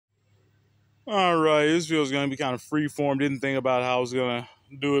All right, this video is gonna be kind of free form. Didn't think about how I was gonna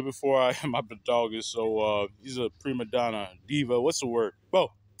do it before I my dog is so he's a prima donna diva. What's the word?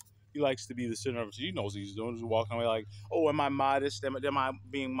 Well, he likes to be the center of it. He knows he's doing. He's walking away like, oh, am I modest? Am I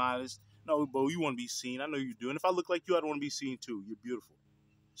being modest? No, but you want to be seen. I know you do. And if I look like you, I'd want to be seen too. You're beautiful.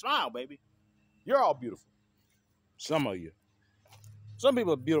 Smile, baby. You're all beautiful. Some of you. Some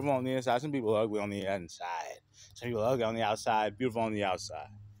people are beautiful on the inside. Some people are ugly on the inside. Some people are ugly on the outside, beautiful on the outside.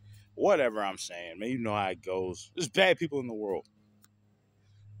 Whatever I'm saying, man, you know how it goes. There's bad people in the world.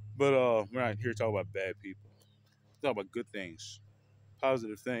 But we're not here to talk about bad people. Talk about good things,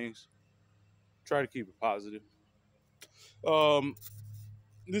 positive things. Try to keep it positive. Um,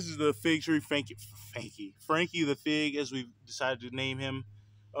 this is the fig tree, Frankie the fig, as we've decided to name him.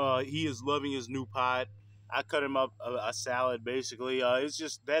 He is loving his new pot. I cut him up a salad, basically. It's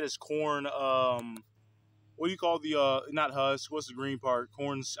just that is corn. What do you call the not husk? What's the green part?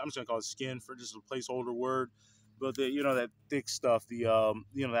 Corn's. I'm just gonna call it skin for just a placeholder word. But the that thick stuff, the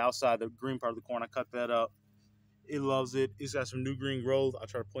the outside, the green part of the corn. I cut that up. It loves it. It's got some new green growth. I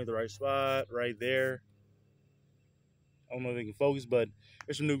try to point the right spot right there. I don't know if they can focus, but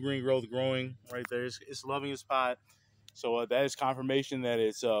there's some new green growth growing right there. It's loving its pot. So that is confirmation that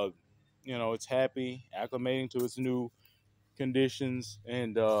it's it's happy, acclimating to its new conditions,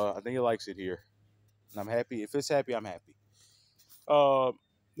 and I think it likes it here. And I'm happy. If it's happy, I'm happy. Uh,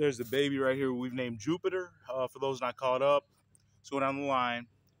 there's the baby right here we've named Jupiter. For those not caught up, let's go down the line.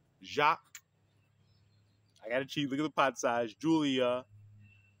 Jacques. I got to cheat. Look at the pot size. Julia,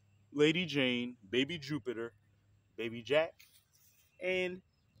 Lady Jane, Baby Jupiter, Baby Jack, and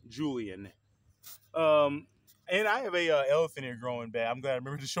Julian. Um, and I have a elephant here growing back. I'm glad I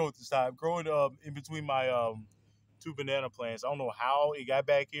remember to show it this time. Growing in between my two banana plants. I don't know how it got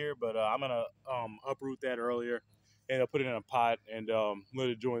back here, but I'm gonna uproot that earlier and I'll put it in a pot and let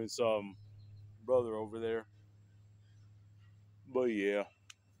it join its brother over there. But yeah.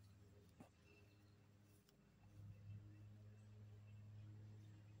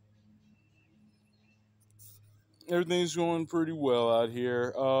 Everything's going pretty well out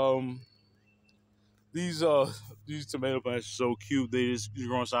here. These uh these tomato plants are so cute. They just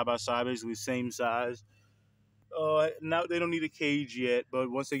growing side by side, basically same size. Now they don't need a cage yet, but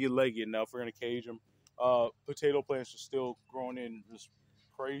once they get leggy enough, we're gonna cage them. Potato plants are still growing in just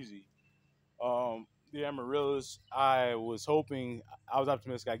crazy. The amaryllis, I was hoping, I was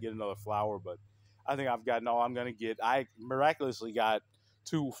optimistic I'd get another flower, but I think I've gotten all I'm gonna get. I miraculously got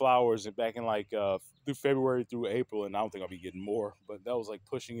two flowers back in like through February through April, and I don't think I'll be getting more. But that was like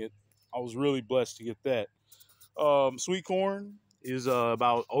pushing it. I was really blessed to get that. Sweet corn is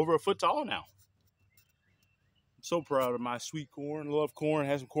about over a foot tall now. I'm so proud of my sweet corn. Love corn.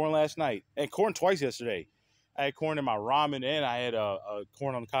 Had some corn last night. And corn twice yesterday. I had corn in my ramen and I had a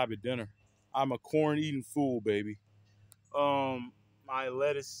corn on the cob at dinner. I'm a corn eating fool, baby. My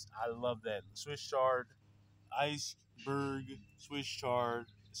lettuce, I love that. Swiss chard, iceberg, Swiss chard.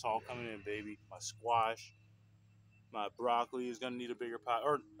 It's all coming in, baby. My squash, my broccoli is gonna need a bigger pot,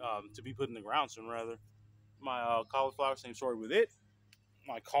 or to be put in the ground soon, rather. My cauliflower, same story with it.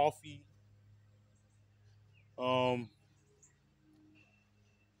 My coffee. Um,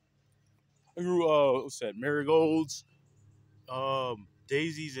 I grew what's that? Marigolds,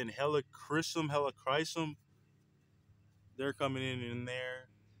 daisies, and hella chrysum. They're coming in there.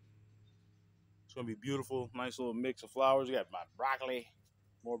 It's gonna be beautiful. Nice little mix of flowers. You got my broccoli,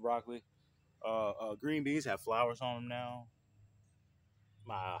 more broccoli. Green beans have flowers on them now.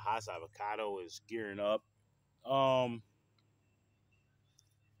 My Hass avocado is gearing up. Um,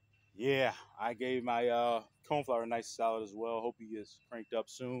 yeah, I gave my coneflower a nice salad as well. Hope he gets cranked up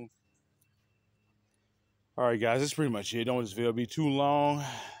soon. All right, guys, that's pretty much it. Don't want this video to be too long,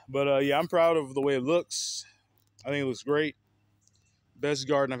 but yeah, I'm proud of the way it looks. I think it looks great. Best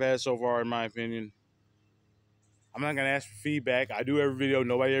garden I've had so far, in my opinion. I'm not gonna ask for feedback. I do every video.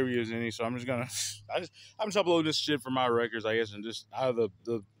 Nobody ever uses any, so I'm just gonna. I'm just uploading this shit for my records, I guess, and just out of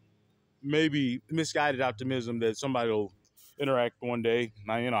the maybe misguided optimism that somebody will interact one day.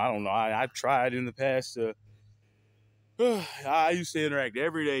 Now, I don't know. I've tried in the past to. I used to interact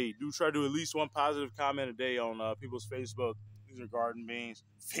every day. Do try to do at least one positive comment a day on people's Facebook. These are garden beans.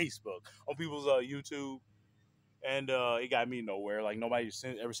 Facebook on people's YouTube. And it got me nowhere. Like nobody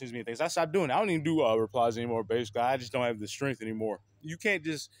ever sends me anything. So I stopped doing it. I don't even do replies anymore. Basically, I just don't have the strength anymore. You can't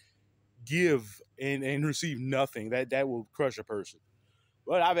just give and receive nothing. That will crush a person.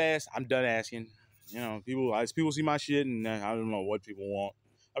 But I've asked. I'm done asking. People see my shit, and I don't know what people want.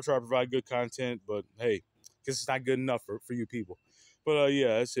 I try to provide good content, but hey, guess it's not good enough for you people. But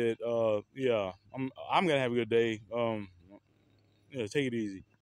yeah, that's it. Yeah, I'm gonna have a good day. Yeah, take it easy.